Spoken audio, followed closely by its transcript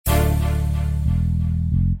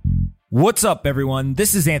What's up, everyone?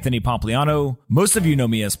 This is Anthony Pompliano. Most of you know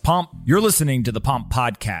me as Pomp. You're listening to the Pomp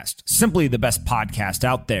Podcast, simply the best podcast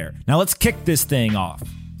out there. Now let's kick this thing off.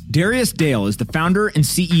 Darius Dale is the founder and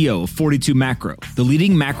CEO of 42 Macro, the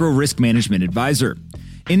leading macro risk management advisor.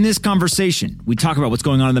 In this conversation, we talk about what's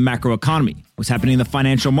going on in the macro economy, what's happening in the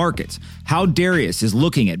financial markets, how Darius is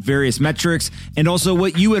looking at various metrics, and also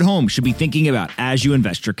what you at home should be thinking about as you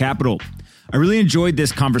invest your capital. I really enjoyed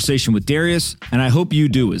this conversation with Darius, and I hope you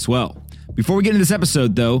do as well. Before we get into this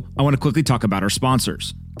episode, though, I want to quickly talk about our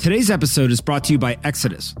sponsors. Today's episode is brought to you by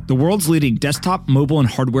Exodus, the world's leading desktop, mobile, and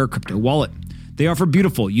hardware crypto wallet. They offer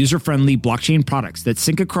beautiful, user-friendly blockchain products that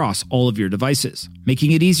sync across all of your devices,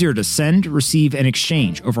 making it easier to send, receive, and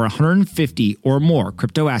exchange over 150 or more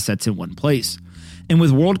crypto assets in one place. And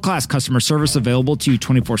with world-class customer service available to you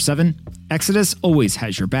 24/7, Exodus always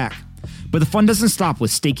has your back. But the fun doesn't stop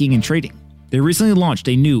with staking and trading. They recently launched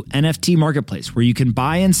a new NFT marketplace where you can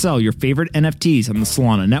buy and sell your favorite NFTs on the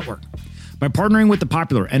Solana network. By partnering with the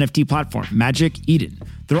popular NFT platform Magic Eden,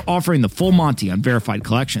 they're offering the full Monty on verified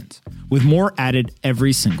collections, with more added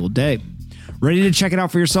every single day. Ready to check it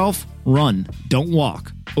out for yourself? Run, don't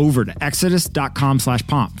walk, over to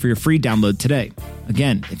exodus.com/pomp for your free download today.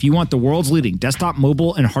 Again, if you want the world's leading desktop,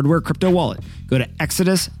 mobile, and hardware crypto wallet, go to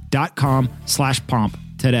exodus.com/pomp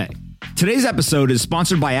today. Today's episode is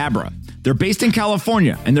sponsored by Abra. They're based in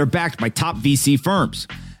California, and they're backed by top VC firms.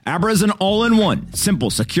 Abra is an all-in-one,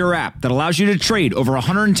 simple, secure app that allows you to trade over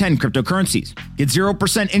 110 cryptocurrencies, get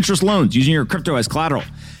 0% interest loans using your crypto as collateral,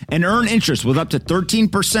 and earn interest with up to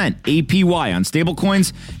 13% APY on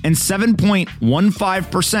stablecoins and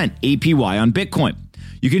 7.15% APY on Bitcoin.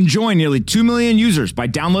 You can join nearly 2 million users by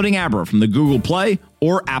downloading Abra from the Google Play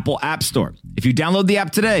or Apple App Store. If you download the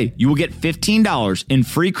app today, you will get $15 in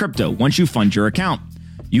free crypto once you fund your account.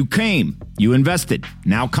 You came, you invested,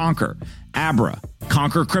 now conquer. Abra,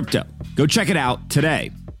 conquer crypto. Go check it out today.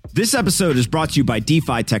 This episode is brought to you by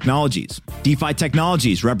DeFi Technologies. DeFi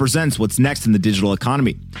Technologies represents what's next in the digital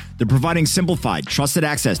economy. They're providing simplified, trusted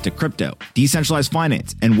access to crypto, decentralized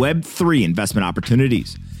finance, and Web3 investment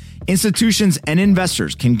opportunities. Institutions and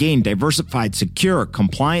investors can gain diversified, secure,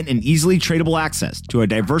 compliant, and easily tradable access to a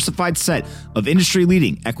diversified set of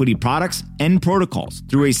industry-leading equity products and protocols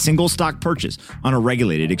through a single stock purchase on a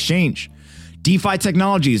regulated exchange. DeFi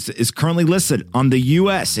Technologies is currently listed on the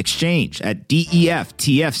U.S. exchange at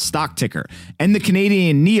DEFTF stock ticker and the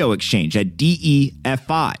Canadian NEO exchange at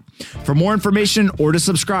DEFI. For more information or to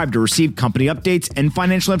subscribe to receive company updates and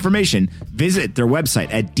financial information, visit their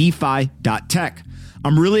website at defi.tech.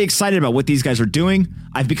 I'm really excited about what these guys are doing.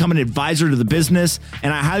 I've become an advisor to the business,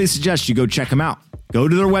 and I highly suggest you go check them out. Go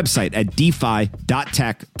to their website at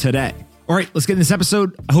defi.tech today. All right, let's get in this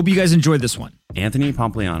episode. I hope you guys enjoyed this one. Anthony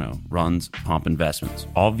Pompliano runs Pomp Investments.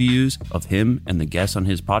 All views of him and the guests on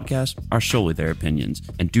his podcast are solely their opinions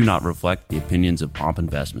and do not reflect the opinions of Pomp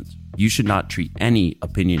Investments. You should not treat any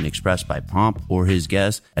opinion expressed by Pomp or his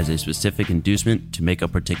guests as a specific inducement to make a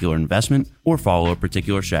particular investment or follow a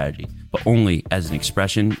particular strategy, but only as an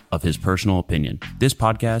expression of his personal opinion. This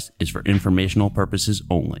podcast is for informational purposes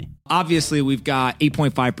only. Obviously, we've got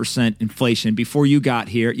 8.5% inflation. Before you got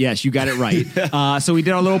here, yes, you got it right. So we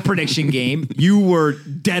did our little prediction game. You were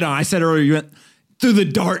dead on. I said earlier, you went through the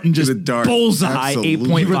dart and just bullseye.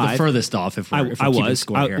 8.5. You were the furthest off. If we're I was.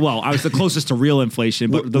 I was the closest to real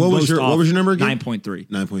inflation, but what was your number again? 9.3.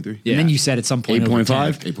 9.3. Yeah. And then you said at some point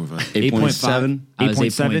 8.5. 8.7.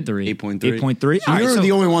 8.7. 8.3. So you're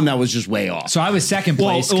the only one that was just way off. So I was second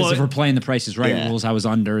place because if we're playing the Price is Right rules, I was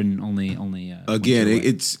under and only. Again,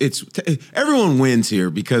 it's everyone wins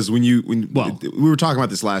here because we were talking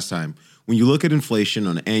about this last time. When you look at inflation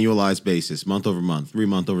on an annualized basis, month over month, 3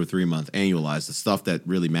 month over 3 month, annualized, the stuff that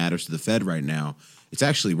really matters to the Fed right now, it's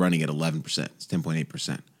actually running at 11%. It's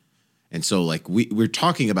 10.8%. And so like we're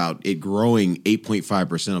talking about it growing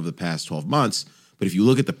 8.5% over the past 12 months. But if you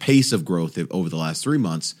look at the pace of growth over the last 3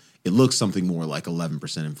 months, it looks something more like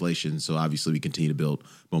 11% inflation. So obviously we continue to build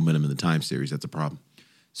momentum in the time series. That's a problem.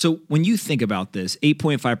 So when you think about this,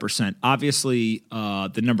 8.5%, obviously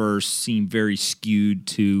the numbers seem very skewed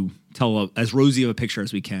to tell as rosy of a picture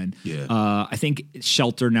as we can. Yeah. I think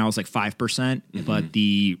shelter now is like 5%, but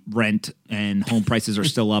the rent and home prices are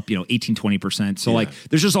still up, 18, 20%. So like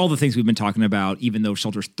there's just all the things we've been talking about, even though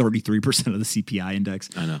shelter's 33% of the CPI index.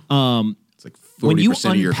 I know. It's like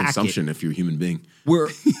 40% of your consumption if you're a human being.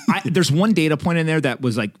 There's one data point in there that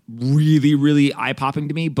was like really, really eye-popping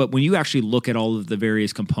to me. But when you actually look at all of the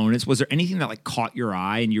various components, was there anything that like caught your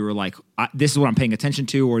eye and you were like, this is what I'm paying attention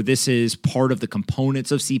to, or this is part of the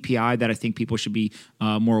components of CPI that I think people should be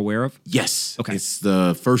more aware of? Yes. Okay. It's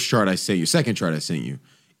the second chart I sent you.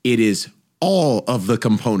 It is all of the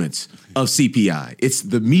components of CPI. It's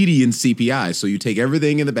the median CPI. So you take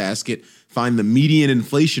everything in the basket, find the median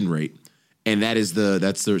inflation rate, and that's the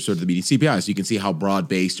sort of the median CPI. So you can see how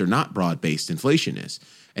broad-based or not broad-based inflation is.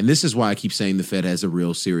 And this is why I keep saying the Fed has a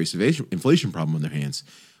real serious inflation problem on their hands.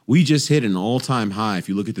 We just hit an all-time high. If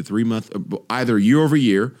you look at the 3-month, either year over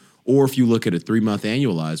year, or if you look at a 3-month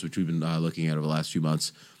annualized, which we've been looking at over the last few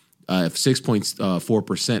months,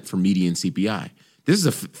 6.4% for median CPI. This is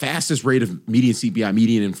the fastest rate of median CPI,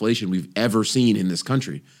 median inflation we've ever seen in this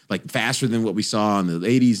country. Like faster than what we saw in the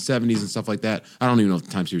 80s, 70s, and stuff like that. I don't even know if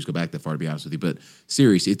the time series go back that far, to be honest with you. But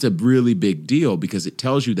seriously, it's a really big deal because it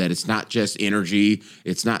tells you that it's not just energy,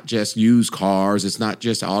 it's not just used cars, it's not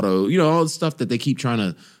just auto, all the stuff that they keep trying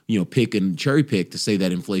to, pick and cherry pick to say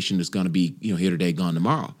that inflation is going to be, here today, gone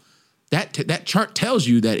tomorrow. That chart tells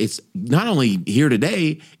you that it's not only here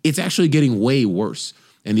today, it's actually getting way worse.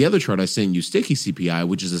 And the other chart I sent you, sticky CPI,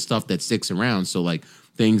 which is the stuff that sticks around. So like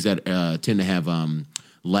things that tend to have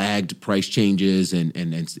lagged price changes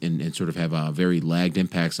and sort of have very lagged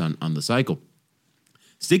impacts on the cycle.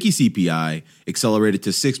 Sticky CPI accelerated to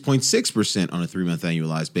 6.6% on a 3-month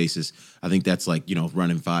annualized basis. I think that's like,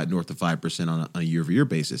 running north of 5% on a year-over-year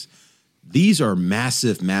basis. These are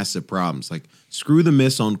massive, massive problems. Like, screw the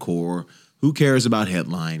miss on core. Who cares about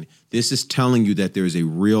headline? This is telling you that there is a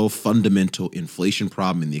real fundamental inflation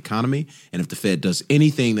problem in the economy. And if the Fed does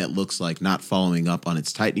anything that looks like not following up on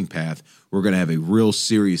its tightening path, we're going to have a real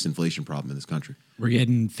serious inflation problem in this country. We're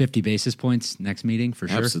getting 50 basis points next meeting for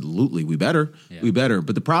sure. Absolutely. We better. Yeah. We better.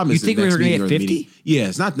 But the problem is, you think we were going to get 50? Yeah,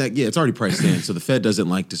 it's not that. Yeah, it's already priced in. So the Fed doesn't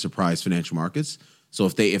like to surprise financial markets. So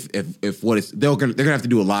they're gonna have to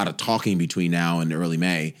do a lot of talking between now and early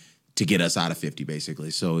May to get us out of 50,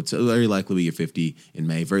 basically. So it's very likely we get 50 in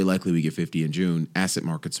May. Very likely we get 50 in June. Asset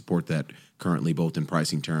markets support that currently, both in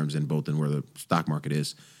pricing terms and both in where the stock market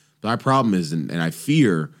is. But our problem is, and I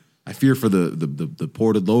fear for the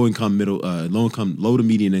poor to low to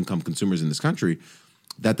median income consumers in this country,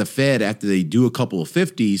 that the Fed, after they do a couple of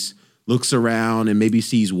 50s, looks around and maybe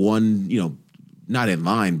sees one, not in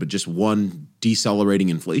line, but just one decelerating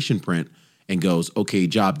inflation print and goes, okay,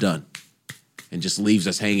 job done. And just leaves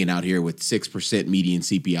us hanging out here with 6% median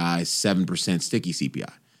CPI, 7% sticky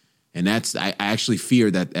CPI. And I actually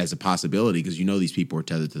fear that as a possibility because these people are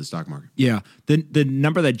tethered to the stock market. Yeah. The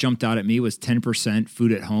number that jumped out at me was 10%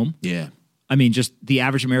 food at home. Yeah. I mean, just the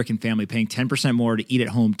average American family paying 10% more to eat at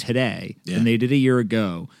home today than they did a year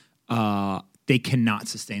ago. They cannot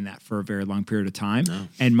sustain that for a very long period of time. No.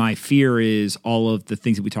 And my fear is all of the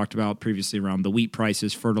things that we talked about previously around the wheat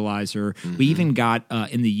prices, fertilizer. Mm-hmm. We even got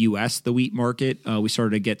in the U.S., the wheat market, we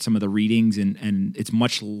started to get some of the readings and it's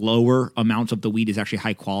much lower amount of the wheat is actually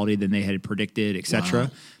high quality than they had predicted, et cetera.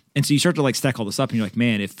 Wow. And so you start to stack all this up and you're like,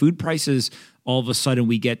 man, if food prices all of a sudden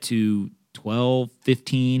we get to 12,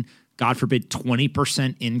 15, God forbid,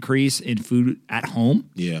 20% increase in food at home.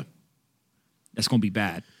 Yeah. That's going to be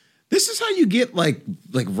bad. This is how you get like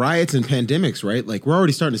riots and pandemics, right? Like we're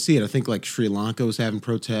already starting to see it. I think like Sri Lanka was having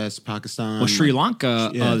protests, Pakistan. Well, Sri Lanka,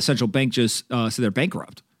 the central bank just said they're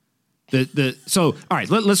bankrupt. So all right,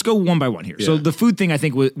 let's go one by one here. Yeah. So the food thing I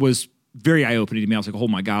think was very eye-opening to me. I was like, oh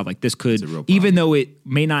my God, like this could, even though it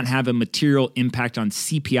may not have a material impact on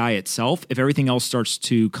CPI itself, if everything else starts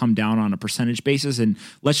to come down on a percentage basis, and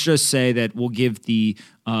let's just say that we'll give the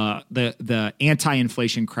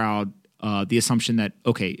anti-inflation crowd the assumption that,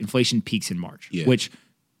 okay, inflation peaks in March, which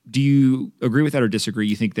do you agree with that or disagree?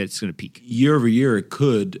 You think that it's going to peak? Year over year, it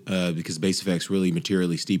could because base effects really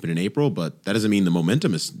materially steepen in April, but that doesn't mean the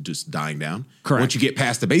momentum is just dying down. Correct. Once you get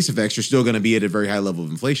past the base effects, you're still going to be at a very high level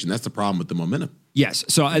of inflation. That's the problem with the momentum. Yes.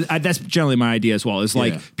 So that's generally my idea as well. Is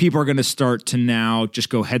like people are going to start to now just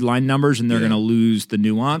go headline numbers and they're going to lose the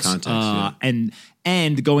nuance. Context,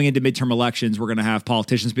 and going into midterm elections, we're going to have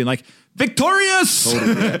politicians being like, victorious!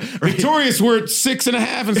 Totally, victorious, we're at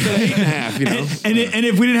 6.5 instead of 8.5, And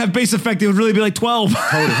if we didn't have base effect, it would really be like 12.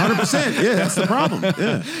 Totally, 100%. Yeah, that's the problem.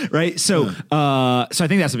 Yeah. Right? So, so I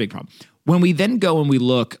think that's a big problem. When we then go and we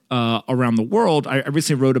look around the world, I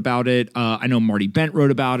recently wrote about it. I know Marty Bent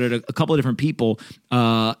wrote about it. A couple of different people.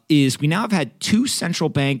 Is we now have had two central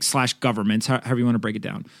banks / governments, however you want to break it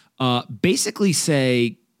down, basically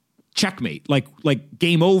say checkmate, like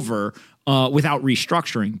game over. Without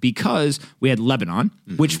restructuring, because we had Lebanon,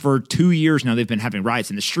 which for 2 years now they've been having riots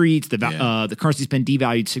in the streets. The currency's been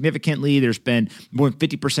devalued significantly. There's been more than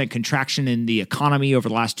 50% contraction in the economy over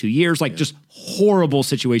the last 2 years. Just horrible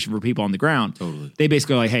situation for people on the ground. Totally. They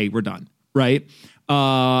basically are like, hey, we're done, right?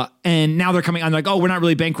 And now they're coming on like, oh, we're not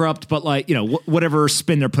really bankrupt, but whatever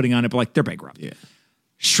spin they're putting on it, but they're bankrupt. Yeah.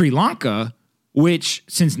 Sri Lanka which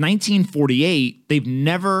since 1948, they've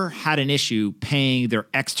never had an issue paying their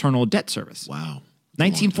external debt service. Wow.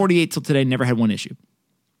 1948 till today, never had one issue.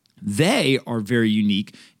 They are very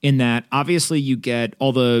unique in that obviously you get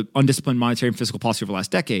all the undisciplined monetary and fiscal policy over the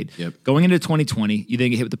last decade. Yep. Going into 2020, you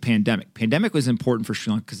then get hit with the pandemic. Pandemic was important for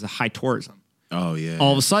Sri Lanka because of high tourism. Oh, yeah.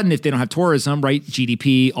 All of a sudden, if they don't have tourism, right,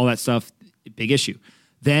 GDP, all that stuff, big issue.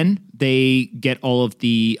 Then they get all of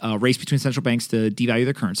the race between central banks to devalue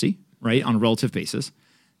their currency, right, on a relative basis.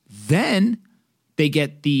 Then they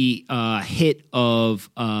get the hit of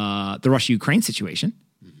the Russia-Ukraine situation,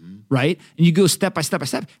 right? And you go step by step by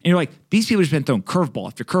step, and you're like, these people have just been throwing curveball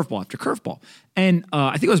after curveball after curveball. And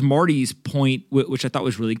I think it was Marty's point, which I thought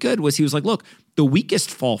was really good, was he was like, look, the weakest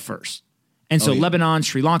fall first. And so Lebanon,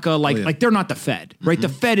 Sri Lanka, like they're not the Fed, right? The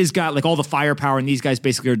Fed has got like all the firepower, and these guys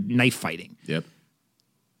basically are knife fighting. Yep.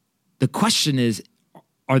 The question is,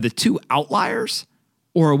 are the two outliers,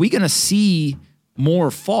 or are we going to see more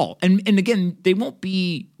fall? And again, they won't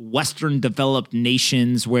be Western developed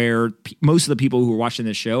nations where most of the people who are watching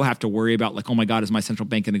this show have to worry about like, oh my God, is my central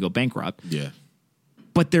bank going to go bankrupt? Yeah.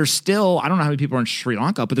 But there's still, I don't know how many people are in Sri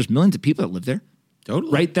Lanka, but there's millions of people that live there.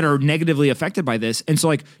 Totally. Right, that are negatively affected by this. And so,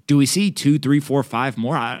 like, do we see 2, 3, 4, 5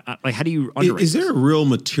 more? Like, how do you underrate Is there a real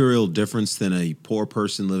material difference than a poor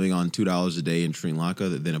person living on $2 a day in Sri Lanka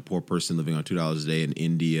than a poor person living on $2 a day in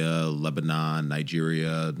India, Lebanon,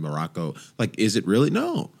 Nigeria, Morocco? Like, is it really?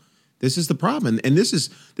 No. This is the problem. And this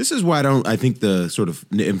is why I think the sort of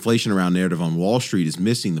inflation around narrative on Wall Street is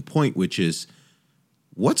missing the point, which is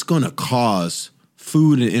what's going to cause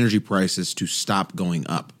food and energy prices to stop going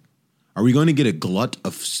up? Are we going to get a glut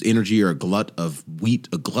of energy or a glut of wheat,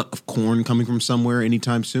 a glut of corn coming from somewhere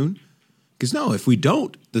anytime soon? Because no, if we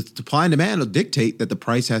don't, the supply and demand will dictate that the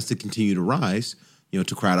price has to continue to rise, to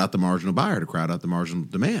crowd out the marginal buyer, to crowd out the marginal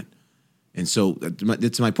demand. And so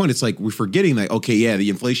that's my point. It's like we're forgetting that, okay, yeah, the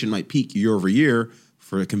inflation might peak year over year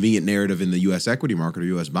for a convenient narrative in the U.S. equity market or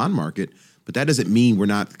U.S. bond market, but that doesn't mean we're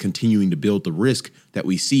not continuing to build the risk that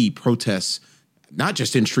we see protests, not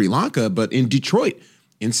just in Sri Lanka, but in Detroit,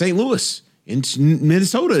 in St. Louis, in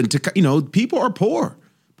Minnesota, and people are poor.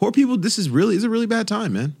 Poor people. This is a really bad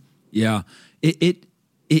time, man. Yeah, it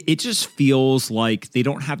just feels like they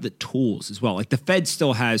don't have the tools as well. Like the Fed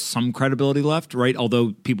still has some credibility left, right?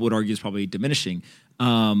 Although people would argue it's probably diminishing.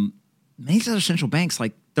 Many other central banks,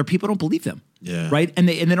 like their people don't believe them. Yeah. Right. And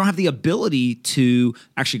they don't have the ability to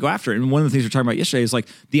actually go after it. And one of the things we were talking about yesterday is like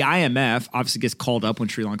the IMF obviously gets called up when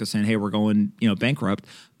Sri Lanka is saying, hey, we're going, bankrupt.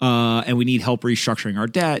 And we need help restructuring our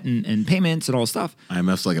debt and payments and all this stuff.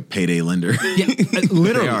 IMF's like a payday lender. Yeah,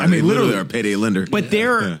 literally. Literally are a payday lender. But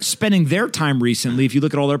they're spending their time recently, if you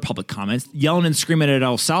look at all their public comments, yelling and screaming at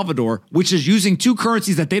El Salvador, which is using two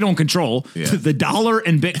currencies that they don't control, the dollar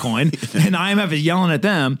and Bitcoin, and IMF is yelling at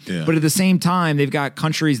them. Yeah. But at the same time, they've got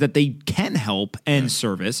countries that they can help and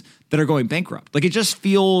service that are going bankrupt. Like it just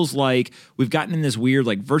feels like we've gotten in this weird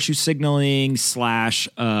like virtue signaling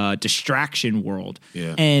 / distraction world.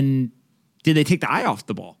 Yeah. And did they take the eye off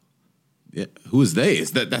the ball? Yeah. Who is they?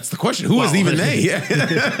 That's the question. Who is even they?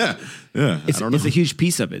 Yeah. It's a huge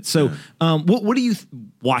piece of it. So what are you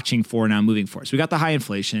watching for now moving forward? So we got the high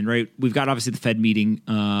inflation, right? We've got obviously the Fed meeting.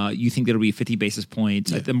 You think that'll be 50 basis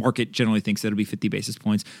points. The market generally thinks that'll be 50 basis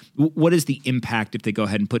points. What is the impact if they go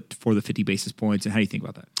ahead and put for the 50 basis points? And how do you think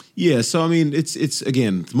about that? Yeah. So, I mean, it's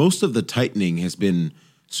again, most of the tightening has been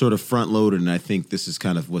sort of front loaded. And I think this is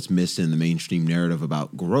kind of what's missed in the mainstream narrative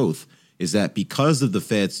about growth. Is that because of the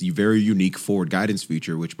Fed's very unique forward guidance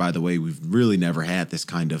feature, which, by the way, we've really never had this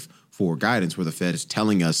kind of forward guidance where the Fed is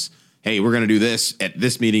telling us, hey, we're going to do this at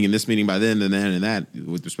this meeting and this meeting by then and then and that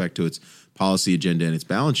with respect to its policy agenda and its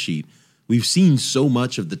balance sheet. We've seen so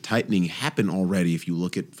much of the tightening happen already. If you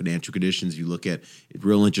look at financial conditions, you look at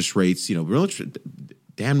real interest rates, the real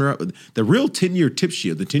 10-year tip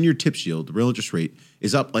shield, the real interest rate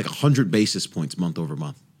is up like 100 basis points month over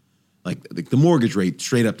month. Like the mortgage rate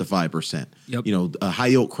straight up to 5%. Yep. High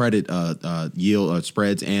yield credit yield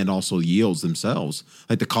spreads and also yields themselves.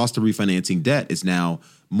 Like the cost of refinancing debt is now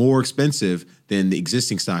more expensive than the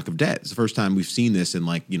existing stock of debt. It's the first time we've seen this in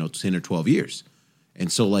 10 or 12 years.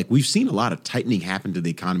 And so we've seen a lot of tightening happen to the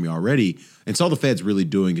economy already. And so all the Fed's really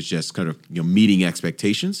doing is just kind of meeting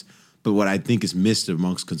expectations. But what I think is missed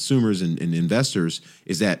amongst consumers and investors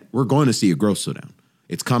is that we're going to see a growth slowdown.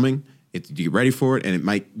 It's coming. Get ready for it, and it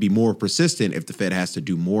might be more persistent if the Fed has to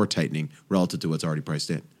do more tightening relative to what's already priced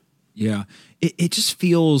in. Yeah, it just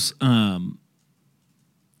feels like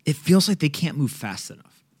they can't move fast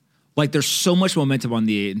enough. Like there's so much momentum on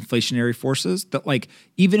the inflationary forces that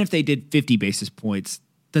even if they did 50 basis points,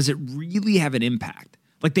 does it really have an impact?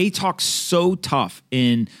 Like they talk so tough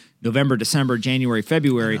in November, December, January,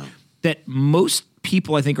 February, that most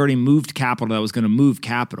people, I think, already moved capital that was going to move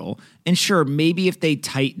capital. And sure, maybe if they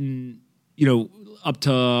tighten, up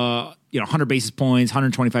to 100 basis points,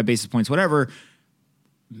 125 basis points, whatever,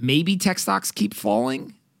 maybe tech stocks keep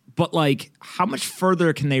falling. But like, how much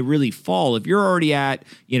further can they really fall if you're already at,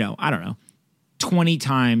 20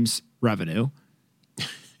 times revenue?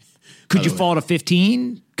 Could you fall to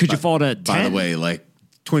 15? Could you fall to 10? By the way, like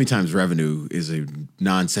 20 times revenue is a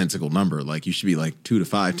nonsensical number. Like you should be like 2 to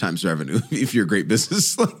 5 times revenue if you're a great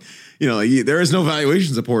business. There is no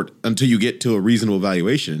valuation support until you get to a reasonable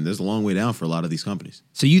valuation. There's a long way down for a lot of these companies.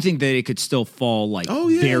 So you think that it could still fall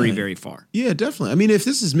very, very far? Yeah, definitely. I mean, if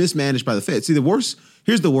this is mismanaged by the Fed,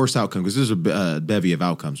 here's the worst outcome, because there's a bevy of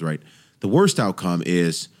outcomes, right? The worst outcome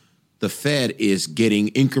is the Fed is getting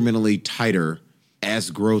incrementally tighter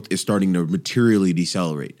as growth is starting to materially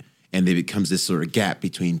decelerate. And there becomes this sort of gap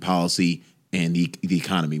between policy and the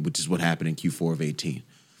economy, which is what happened in Q4 of 18.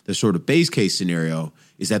 The sort of base case scenario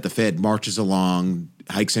is that the Fed marches along,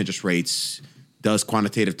 hikes interest rates, does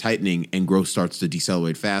quantitative tightening, and growth starts to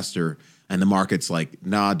decelerate faster. And the market's like,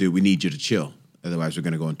 nah, dude, we need you to chill. Otherwise, we're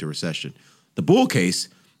going to go into recession. The bull case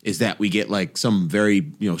is that we get like some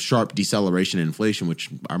very sharp deceleration in inflation, which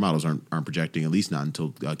our models aren't projecting, at least not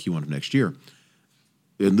until Q1 of next year.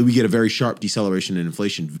 And we get a very sharp deceleration in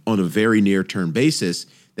inflation on a very near-term basis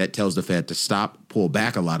that tells the Fed to stop, pull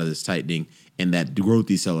back a lot of this tightening, and that growth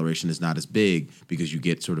deceleration is not as big because you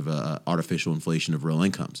get sort of a artificial inflation of real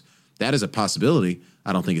incomes. That is a possibility.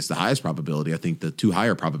 I don't think it's the highest probability. I think the two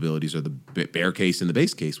higher probabilities are the bear case and the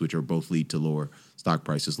base case, which are both lead to lower stock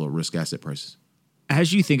prices, lower risk asset prices.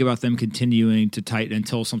 As you think about them continuing to tighten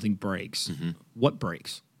until something breaks, what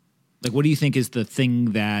breaks? Like, what do you think is the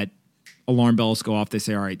thing that alarm bells go off? They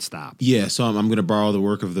say, all right, stop. Yeah, so I'm going to borrow the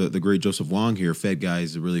work of the great Joseph Wong here. Fed guy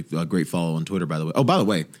is a really great follow on Twitter, by the way. Oh, by the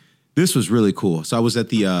way, this was really cool. So I was at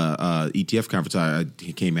the ETF conference. I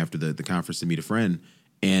came after the conference to meet a friend,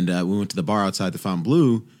 and we went to the bar outside the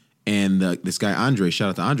Fontainebleau, and this guy, Andre, shout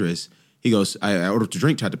out to Andres, he goes, I ordered to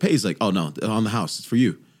drink, tried to pay. He's like, oh, no, on the house. It's for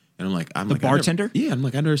you. And I'm like, the bartender? I'm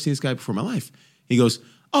like, I've never seen this guy before in my life. He goes,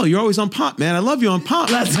 oh, you're always on Pomp, man. I love you on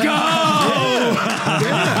Pomp. Let's go.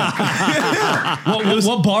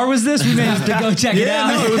 What bar was this? We may have to go check it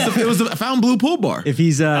out. No, it was the Fontainebleau pool bar. If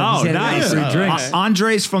he's nice. Drinks.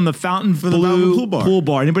 Andres from the Fontainebleau pool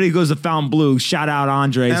bar. Anybody who goes to Fontainebleau, shout out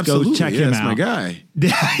Andres. Absolutely. Go check him out. That's my guy.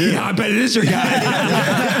 Yeah, I bet it is your guy.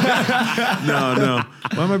 No.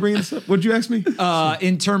 Why am I bringing this up? What'd you ask me?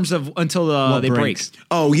 In terms of until they break.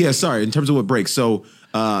 Oh, yeah, sorry. In terms of what breaks. So,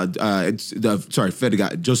 Fed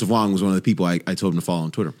guy, Joseph Wong was one of the people I told him to follow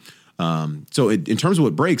on Twitter. So in terms of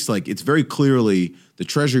what breaks, like it's very clearly the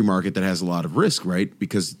treasury market that has a lot of risk, right?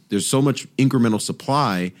 Because there's so much incremental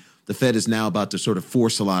supply. The Fed is now about to sort of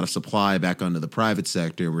force a lot of supply back onto the private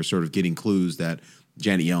sector. We're sort of getting clues that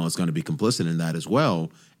Janet Yellen is going to be complicit in that as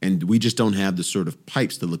well. And we just don't have the sort of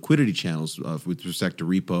pipes, the liquidity channels with respect to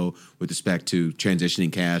repo, with respect to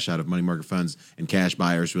transitioning cash out of money market funds and cash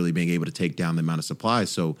buyers really being able to take down the amount of supply.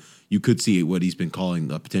 So you could see what he's been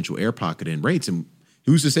calling a potential air pocket in rates. And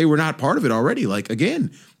who's to say we're not part of it already? Like, again,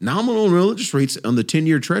 nominal and real interest rates on the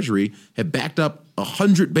 10-year treasury have backed up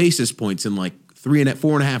 100 basis points in like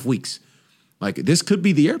 4.5 weeks. Like, this could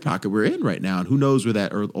be the air pocket we're in right now. And who knows where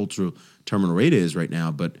that ultra terminal rate is right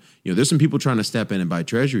now. But, there's some people trying to step in and buy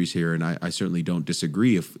treasuries here. And I certainly don't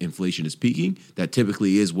disagree if inflation is peaking. That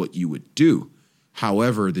typically is what you would do.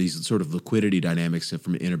 However, these sort of liquidity dynamics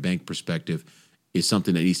from an interbank perspective is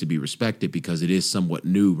something that needs to be respected because it is somewhat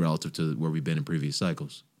new relative to where we've been in previous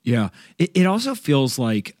cycles. Yeah. It also feels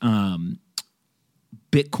like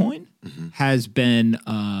Bitcoin has been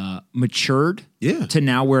matured to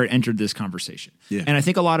now where it entered this conversation. Yeah. And I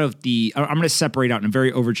think a lot of I'm going to separate out in a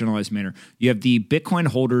very overgeneralized manner. You have the Bitcoin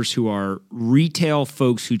holders who are retail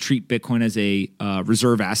folks who treat Bitcoin as a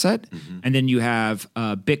reserve asset. And then you have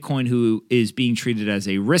Bitcoin who is being treated as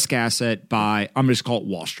a risk asset by, I'm going to just call it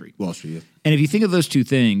Wall Street. Wall Street, yeah. And if you think of those two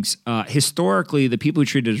things, historically, the people who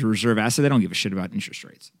treat it as a reserve asset, they don't give a shit about interest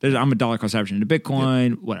rates. I'm a dollar cost averaging into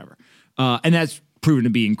Bitcoin, whatever. And that's proven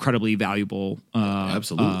to be incredibly valuable.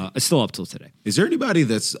 Absolutely. Still up till today. Is there anybody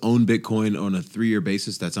that's owned Bitcoin on a 3-year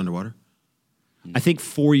basis that's underwater? I think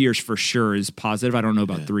 4 years for sure is positive. I don't know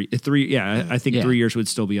about 3. I think 3 years would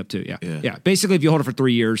still be up to. Yeah. Basically, if you hold it for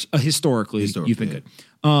 3 years, historically you've been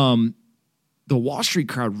good. The Wall Street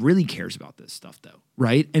crowd really cares about this stuff, though,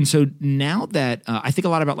 right? And so now that I think a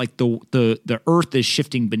lot about like the earth is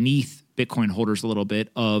shifting beneath Bitcoin holders a little bit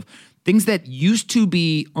of things that used to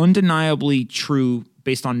be undeniably true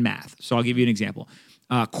based on math. So I'll give you an example.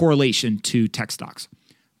 Correlation to tech stocks.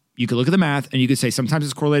 you could look at the math and you could say sometimes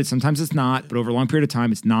it's correlated, sometimes it's not, but over a long period of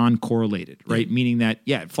time, it's non-correlated, right? Meaning that,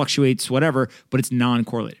 it fluctuates, whatever, but it's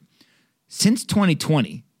non-correlated. Since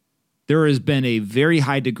 2020, there has been a very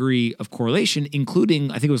high degree of correlation,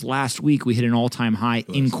 including, I think it was last week, we hit an all-time high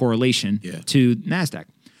in correlation to NASDAQ.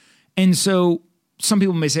 And so some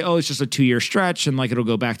people may say, oh, it's just a 2-year stretch and like it'll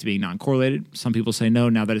go back to being non-correlated. Some people say, no,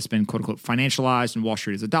 now that it's been quote unquote financialized and Wall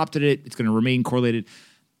Street has adopted it, it's going to remain correlated.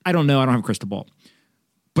 I don't know. I don't have a crystal ball.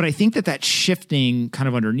 But I think that shifting kind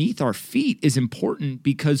of underneath our feet is important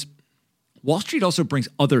because Wall Street also brings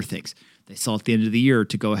other things. They sell at the end of the year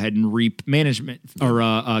to go ahead and reap management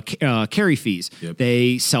or carry fees. Yep.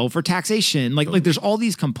 They sell for taxation. Like there's all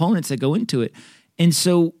these components that go into it. And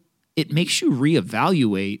so it makes you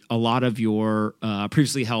reevaluate a lot of your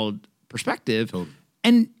previously held perspective. Totally.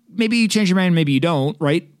 And maybe you change your mind, maybe you don't,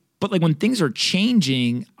 right? But like when things are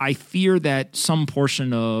changing, I fear that some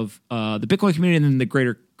portion of the Bitcoin community and then the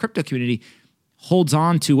greater crypto community holds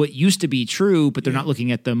on to what used to be true, but they're not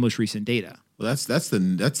looking at the most recent data. Well, that's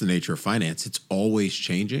the nature of finance. It's always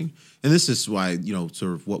changing, and this is why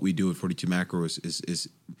sort of what we do at 42 Macro is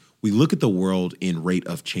we look at the world in rate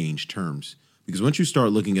of change terms. Because once you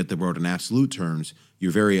start looking at the world in absolute terms,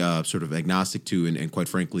 you're very sort of agnostic to, and quite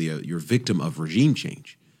frankly, you're a victim of regime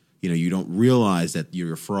change. You don't realize that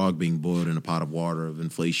you're a frog being boiled in a pot of water of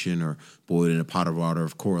inflation or boiled in a pot of water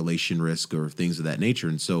of correlation risk or things of that nature.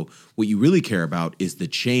 And so what you really care about is the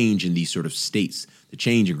change in these sort of states, the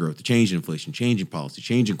change in growth, the change in inflation, change in policy,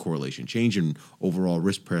 change in correlation, change in overall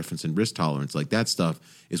risk preference and risk tolerance. Like that stuff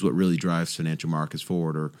is what really drives financial markets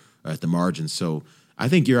forward or at the margins. So I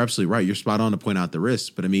think you're absolutely right. You're spot on to point out the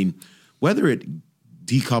risks. But I mean, whether it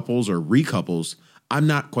decouples or recouples, I'm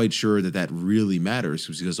not quite sure that really matters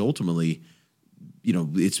because ultimately,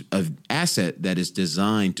 it's an asset that is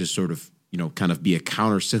designed to sort of, kind of be a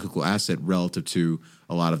counter-cyclical asset relative to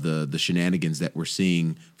a lot of the shenanigans that we're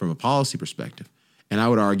seeing from a policy perspective. And I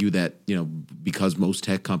would argue that, because most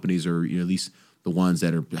tech companies are, at least the ones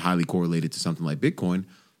that are highly correlated to something like Bitcoin,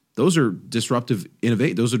 those are disruptive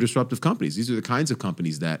those are disruptive companies. These are the kinds of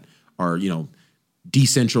companies that are,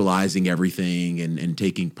 decentralizing everything and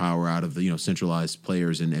taking power out of the centralized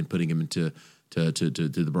players and putting them into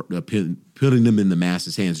putting them in the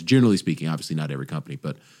masses' hands. Generally speaking, obviously not every company,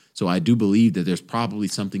 but so I do believe that there's probably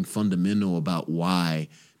something fundamental about why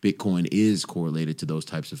Bitcoin is correlated to those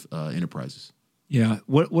types of enterprises. Yeah.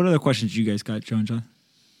 What other questions you guys got, John?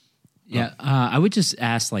 Yeah, I would just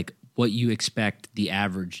ask what you expect the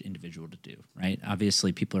average individual to do, right?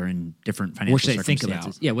 Obviously, people are in different financial circumstances. What should they think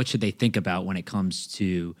about? Yeah, what should they think about when it comes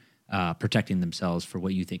to protecting themselves for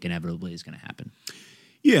what you think inevitably is going to happen?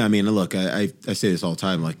 Yeah, I mean, look, I say this all the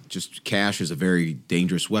time. Like, just cash is a very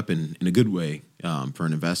dangerous weapon in a good way for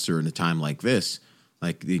an investor in a time like this.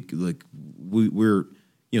 We're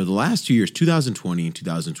the last 2 years, 2020 and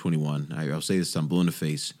 2021. I'll say this, I'm blue in the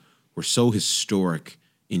face. Were so historic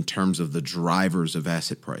in terms of the drivers of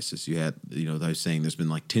asset prices. You had, I was saying there's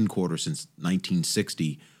been 10 quarters since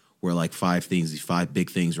 1960 where these five big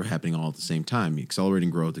things were happening all at the same time. Accelerating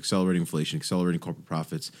growth, accelerating inflation, accelerating corporate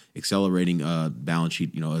profits, accelerating balance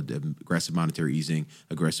sheet, aggressive monetary easing,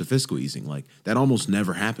 aggressive fiscal easing. That almost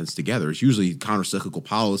never happens together. It's usually counter-cyclical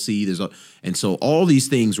policy. And so all these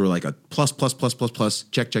things were like a plus,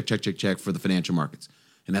 check for the financial markets.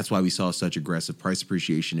 And that's why we saw such aggressive price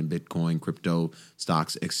appreciation in Bitcoin, crypto,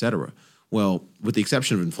 stocks, et cetera. Well, with the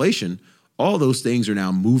exception of inflation, all those things are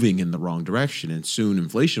now moving in the wrong direction. And soon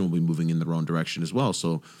inflation will be moving in the wrong direction as well.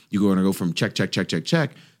 So you're going to go from check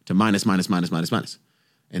to minus.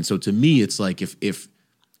 And so to me, it's like if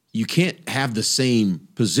you can't have the same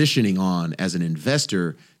positioning on as an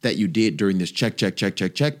investor that you did during this check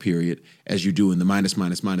period as you do in the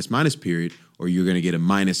minus period, or you're going to get a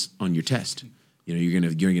minus on your test. You're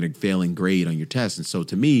going to get a failing grade on your test. And so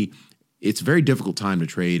to me, it's a very difficult time to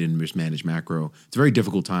trade and mismanage macro. It's a very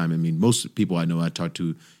difficult time. I mean, most people I know I talk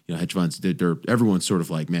to, hedge funds, everyone's sort of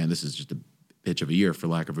like, man, this is just a pitch of a year, for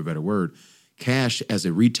lack of a better word. Cash as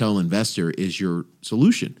a retail investor is your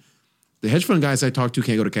solution. The hedge fund guys I talk to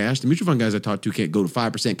can't go to cash. The mutual fund guys I talk to can't go to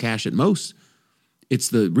 5% cash at most. It's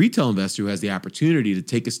the retail investor who has the opportunity to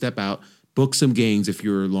take a step out, book some gains if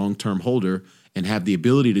you're a long-term holder, and have the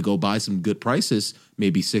ability to go buy some good prices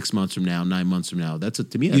maybe 6 months from now, 9 months from now.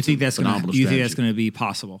 To me, that's a phenomenal strategy. You think that's going to be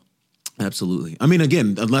possible? Absolutely. I mean,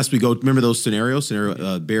 again, unless we go, remember those scenarios,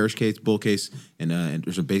 bearish case, bull case, and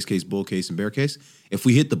there's a base case, bull case, and bear case. If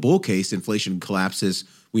we hit the bull case, inflation collapses,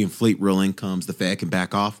 we inflate real incomes, the Fed can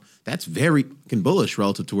back off. That's very bullish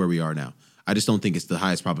relative to where we are now. I just don't think it's the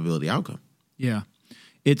highest probability outcome. Yeah.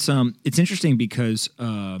 It's interesting because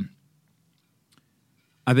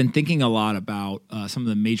I've been thinking a lot about some of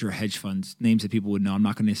the major hedge funds, names that people would know. I'm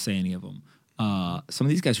not going to say any of them. Some of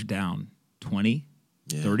these guys are down 20,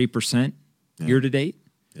 30% year to date.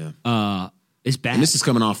 Yeah. It's bad. And this is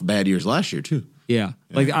coming off bad years last year too. Yeah.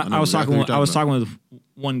 Like I was talking with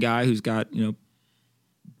one guy who's got,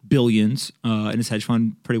 billions in his hedge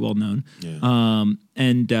fund, pretty well known.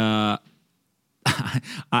 Yeah.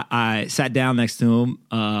 I sat down next to him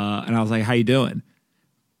and I was like, "How you doing?"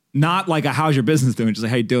 Not like how's your business doing, just like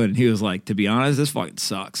how you doing. And he was like, "To be honest, this fucking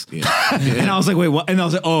sucks." Yeah. And I was like, "Wait, what?" And I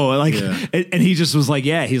was like, "Oh, like," and he just was like,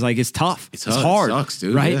 "Yeah." He's like, "It's tough. It's hard. It sucks,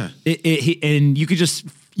 dude." Right? Yeah. And you could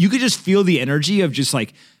just feel the energy of just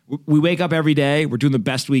like, we wake up every day, we're doing the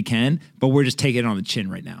best we can, but we're just taking it on the chin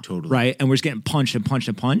right now. Totally. Right? And we're just getting punched and punched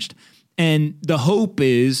and punched. And the hope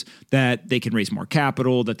is that they can raise more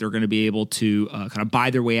capital, that they're going to be able to kind of buy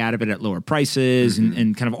their way out of it at lower prices,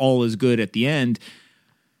 and kind of all is good at the end.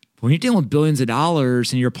 But when you're dealing with billions of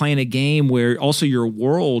dollars and you're playing a game where also your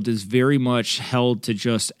world is very much held to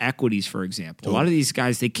just equities, for example. Totally. A lot of these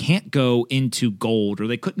guys, they can't go into gold, or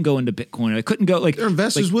they couldn't go into Bitcoin, or they couldn't go like their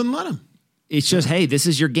investors wouldn't let them. It's just, hey, this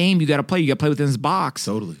is your game. You got to play. You got to play within this box.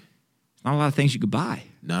 Totally. Not a lot of things you could buy.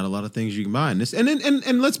 Not a lot of things you can buy in this.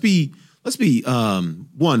 And let's be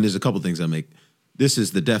one. There's a couple things I make. This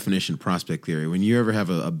is the definition of prospect theory. When you ever have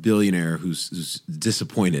a billionaire who's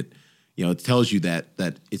disappointed, it tells you that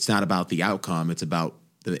it's not about the outcome. It's about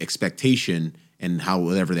the expectation and how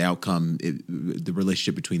whatever the outcome, the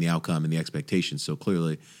relationship between the outcome and the expectation. So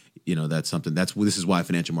clearly, that's something. This is why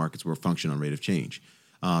financial markets were a function on rate of change.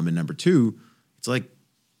 And number two, it's like,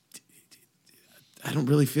 I don't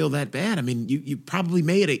really feel that bad. I mean, you probably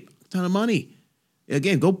made a ton of money.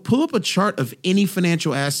 Again, go pull up a chart of any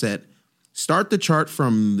financial asset. Start the chart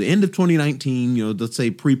from the end of 2019, let's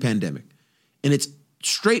say pre-pandemic. And it's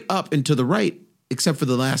straight up and to the right, except for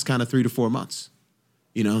the last kind of 3 to 4 months.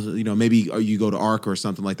 Maybe you go to ARC or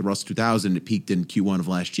something like the Russell 2000, it peaked in Q1 of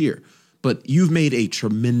last year. But you've made a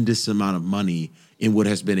tremendous amount of money in what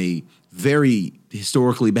has been a very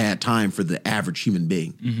historically bad time for the average human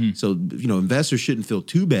being. Mm-hmm. So, investors shouldn't feel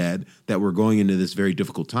too bad that we're going into this very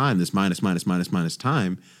difficult time, this minus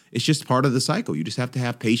time. It's just part of the cycle. You just have to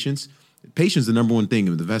have patience. Patience is the number one thing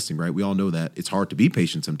in investing, right? We all know that. It's hard to be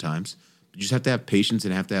patient sometimes. You just have to have patience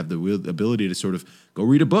and have to have the ability to sort of go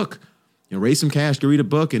read a book, raise some cash, go read a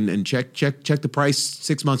book and check the price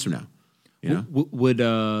 6 months from now. Would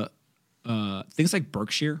things like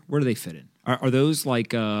Berkshire, where do they fit in? Are those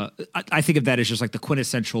like I think of that as just like the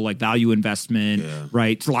quintessential like value investment,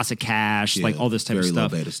 right? Lots of cash, like all this type of stuff.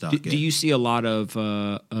 Very low beta stock. Do you see a lot of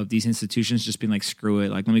these institutions just being like, screw it,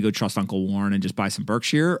 like let me go trust Uncle Warren and just buy some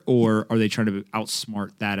Berkshire, or are they trying to outsmart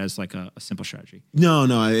that as like a simple strategy? No.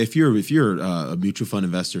 If you're a mutual fund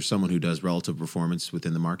investor, someone who does relative performance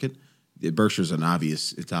within the market, Berkshire's an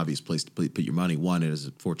obvious place to put your money. One, it is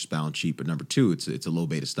a fortress balance sheet, but number two, it's a low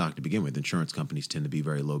beta stock to begin with. Insurance companies tend to be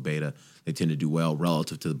very low beta. They tend to do well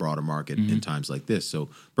relative to the broader market in times like this. So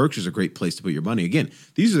Berkshire's a great place to put your money. Again,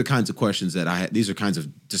 these are the kinds of questions these are kinds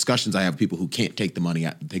of discussions I have with people who can't take the money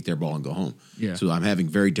out, take their ball and go home. Yeah. So I'm having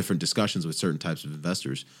very different discussions with certain types of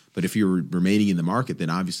investors. But if you're remaining in the market,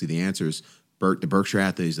 then obviously the answer is the Berkshire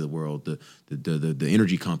Hathaway's of the world, the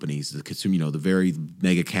energy companies, the consumer, the very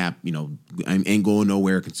mega cap, ain't going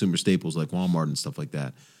nowhere consumer staples like Walmart and stuff like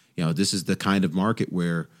that. This is the kind of market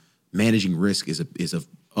where managing risk is of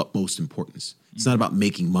utmost importance. It's not about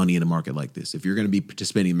making money in a market like this. If you're going to be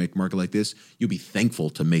participating in a market like this, you'll be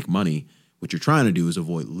thankful to make money. What you're trying to do is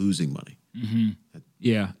avoid losing money. Mm-hmm.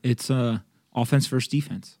 Yeah, it's offense versus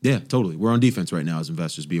defense. Yeah, totally. We're on defense right now as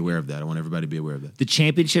investors. Be aware of that. I want everybody to be aware of that. The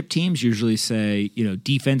championship teams usually say,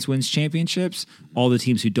 defense wins championships. All the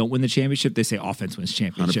teams who don't win the championship, they say offense wins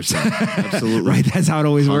championships. 100%. Absolutely. Right? That's how it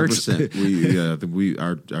always 100%.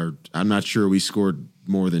 works. I'm not sure we scored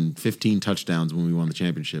more than 15 touchdowns when we won the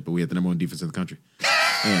championship, but we had the number one defense in the country.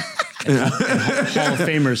 Yeah. Hall of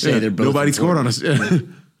Famers say they're both Nobody important. scored on us.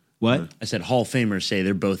 What? I said Hall of Famers say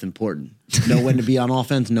they're both important. Know when to be on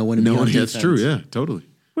offense, know when to be on defense. That's true, yeah, totally.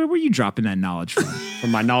 Where were you dropping that knowledge from?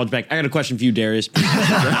 From my knowledge bank. I got a question for you, Darius.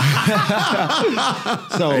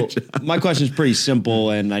 So my question is pretty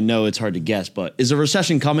simple, and I know it's hard to guess, but is a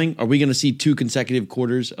recession coming? Are we going to see 2 consecutive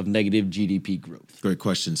quarters of negative GDP growth? Great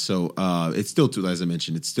question. So it's still too, as I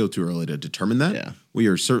mentioned, it's still too early to determine that. Yeah. We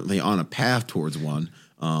are certainly on a path towards one.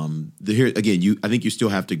 I think you still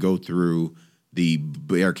have to go through the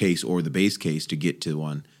bear case or the base case to get to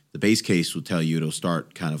one. The base case will tell you it'll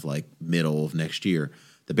start kind of like middle of next year.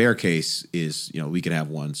 The bear case is, we could have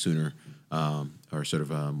one sooner, or sort of,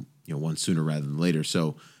 one sooner rather than later.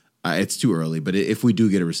 So It's too early, but if we do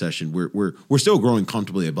get a recession, we're still growing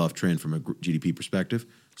comfortably above trend from a GDP perspective.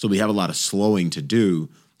 So we have a lot of slowing to do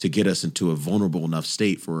to get us into a vulnerable enough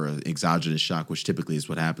state for an exogenous shock, which typically is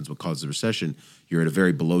what happens, what causes a recession. You're at a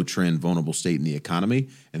very below trend, vulnerable state in the economy,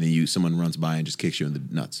 and then someone runs by and just kicks you in the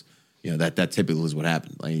nuts. That typically is what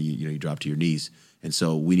happened. Like you drop to your knees, and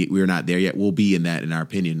so we're not there yet. We'll be in that, in our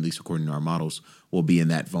opinion, at least according to our models, we'll be in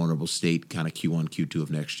that vulnerable state, kind of Q1, Q2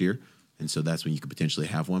 of next year. And so that's when you could potentially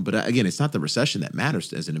have one. But again, it's not the recession that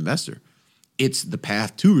matters as an investor. It's the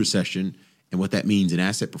path to recession and what that means in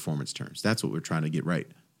asset performance terms. That's what we're trying to get right.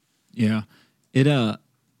 Yeah.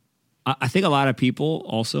 I think a lot of people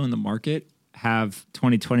also in the market have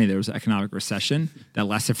 2020, there was an economic recession that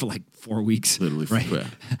lasted for like 4 weeks. Literally. Right.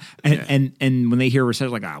 Yeah. And when they hear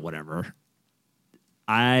recession, like, whatever.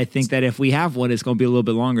 I think that if we have one, it's going to be a little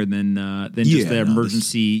bit longer than just the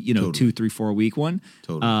emergency, totally. 2, 3, 4 week one.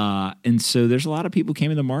 Totally. And so there's a lot of people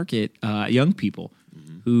came in the market, young people,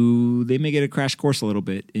 who they may get a crash course a little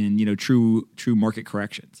bit in true market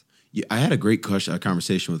corrections. Yeah, I had a great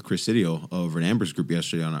conversation with Chris Sidio over at Amber's group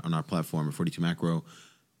yesterday on our platform at 42 Macro.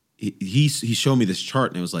 He showed me this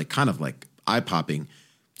chart and it was like kind of like eye popping.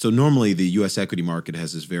 So normally the U.S. equity market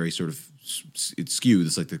has this very sort of it's skewed.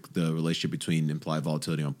 It's like the relationship between implied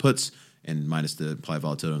volatility on puts and minus the implied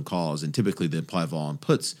volatility on calls. And typically the implied vol on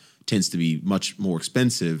puts tends to be much more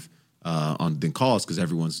expensive than calls because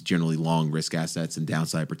everyone's generally long risk assets and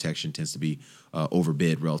downside protection tends to be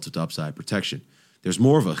overbid relative to upside protection. There's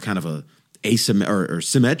more of a kind of a or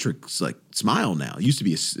symmetric like smile now. It used to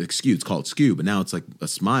be a skew. It's called skew, but now it's like a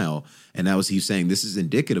smile. And he's saying this is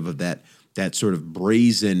indicative of that sort of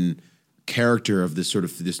brazen character of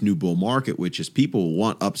this new bull market, which is people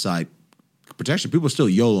want upside protection. People are still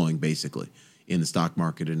YOLOing basically in the stock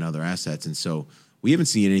market and other assets. And so we haven't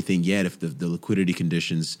seen anything yet. If the liquidity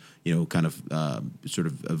conditions, kind of sort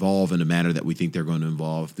of evolve in a manner that we think they're going to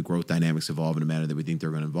evolve, the growth dynamics evolve in a manner that we think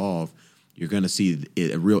they're going to evolve, you're going to see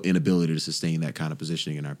a real inability to sustain that kind of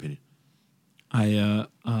positioning, in our opinion.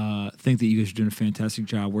 I think that you guys are doing a fantastic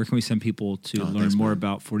job. Where can we send people to learn more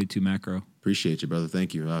about 42 Macro? Appreciate you, brother.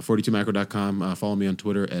 Thank you. 42macro.com. Follow me on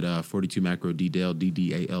Twitter at 42macro,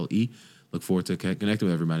 DDALE. Look forward to connecting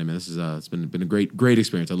with everybody, man. This is it's been a great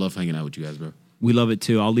experience. I love hanging out with you guys, bro. We love it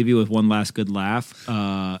too. I'll leave you with one last good laugh.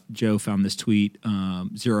 Joe found this tweet.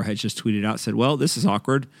 Zero Hedge just tweeted out, said, well, this is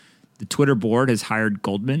awkward. The Twitter board has hired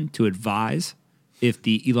Goldman to advise if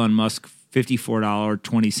the Elon Musk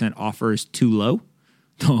 $54.20 offer is too low.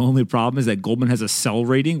 The only problem is that Goldman has a sell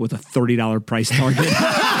rating with a $30 price target.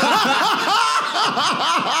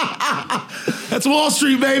 That's Wall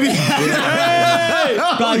Street, baby. Hey!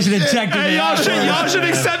 Probably should have checked it. Y'all should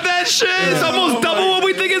accept that shit. It's almost double what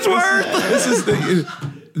we think it's worth.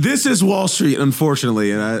 This is Wall Street,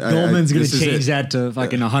 unfortunately, and Goldman's going to change that to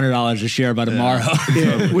fucking $100 a share by tomorrow.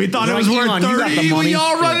 Yeah. We thought it was worth Elon, 30.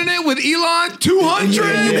 Y'all running it with Elon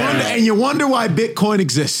 200. And you wonder why Bitcoin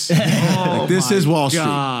exists. This is Wall Street.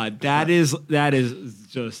 God, that is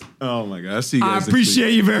just. Oh my God! I see you guys. I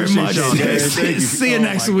appreciate you very much. See you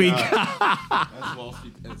next week. That's Wall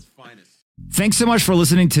Street at its finest. Thanks so much for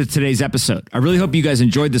listening to today's episode. I really hope you guys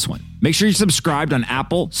enjoyed this one. Make sure you're subscribed on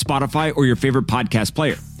Apple, Spotify, or your favorite podcast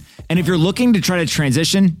player. And if you're looking to try to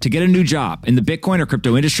transition to get a new job in the Bitcoin or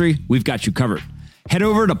crypto industry, we've got you covered. Head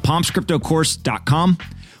over to pompscryptocourse.com.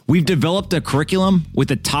 We've developed a curriculum with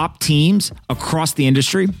the top teams across the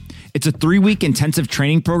industry. It's a 3-week intensive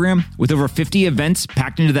training program with over 50 events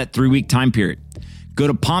packed into that 3-week time period. Go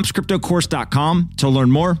to pompscryptocourse.com to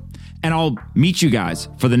learn more, and I'll meet you guys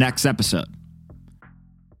for the next episode.